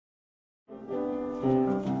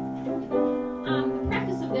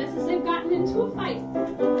into a fight.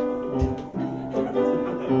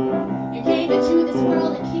 You came into this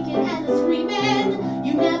world and kicking and screaming.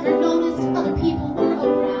 You never noticed other people were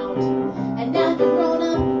around. And now you're grown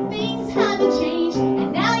up, things haven't changed,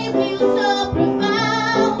 and now you feel so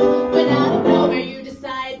profound. When out of nowhere you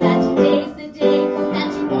decide that today's the day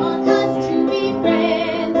that you want us to be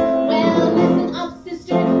friends. Well, listen up,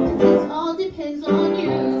 sister, 'cause this all depends on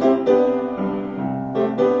you.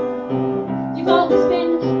 You've always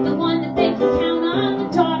been the one that they can count on, the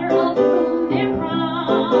daughter of whom they're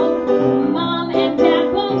proud. Mom and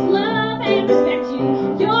Dad both love and respect you.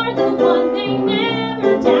 You're the one they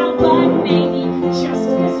never doubt. But maybe just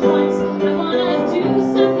this once, I wanna do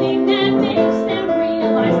something that makes them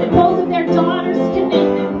realize that both of their daughters can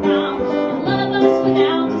make them proud and love us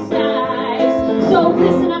without disguise. So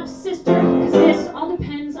listen up, sister, 'cause this all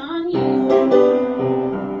depends on you.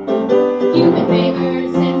 You've been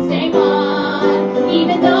favored since day one,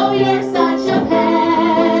 even though you're such a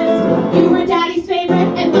pest. You were Daddy's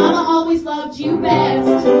favorite, and Mama always loved you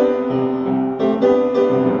best.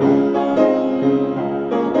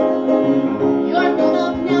 You're grown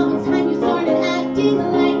up now, it's time you started acting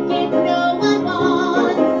like it. No one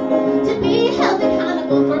wants to be held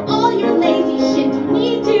accountable for all your lazy shit. You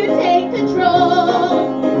need to take control.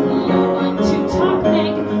 You want to talk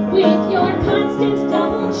big with your constant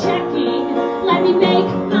double checking. Let me make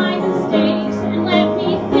my mistakes and let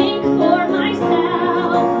me think for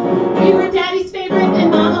myself. You were Daddy's favorite,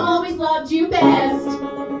 and Mama always loved you best.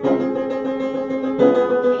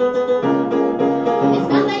 It's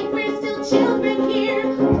not like we're still children here,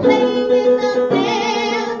 playing in the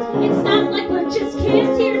sand. It's not like we're just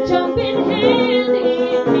kids here jumping hand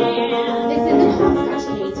in hand. This isn't hopscotch,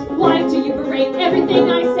 Kate. Why do you berate everything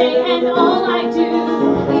I say and all I do?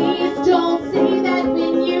 Please don't say that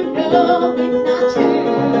when you know it's not true.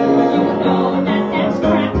 You know that that's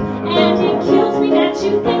crap, and it kills me that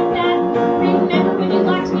you think that. Remember when you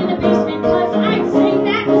locked me in the basement, 'cause I'd say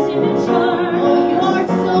that was immature. Oh, you're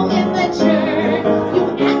so immature. You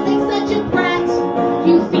act like such a brat.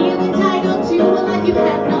 You feel entitled to a life you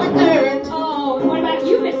have not earned. Oh, and what about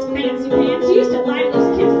you, Miss Fancy Pants? You used to lie to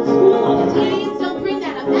those kids at school all the time. Please don't bring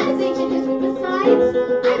that up. That is ancient history. Besides,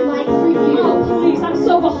 I like for you. Oh, please, I'm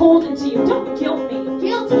so beholden to you. Don't guilt me.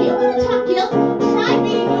 Guilt? You want to talk guilt? Try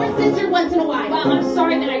being your sister once in a while. Well, I'm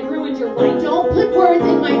sorry that I ruined your life. Don't put words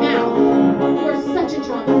in my mouth. You're such a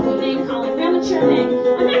drama queen. Name calling, premature name.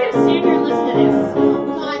 I'm not gonna stand here and listen to this.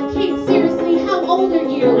 God, Kate, seriously, how old are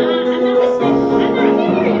you? I'm not listening. I'm not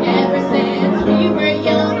hearing. Ever since we were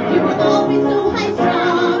young, you were always so high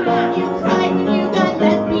strung. You cried when you got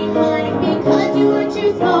left behind because you were too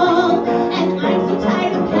small. And I'm so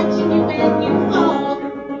tired of catching you when you fall.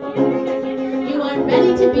 You aren't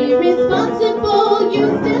ready to be responsible. You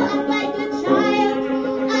still act like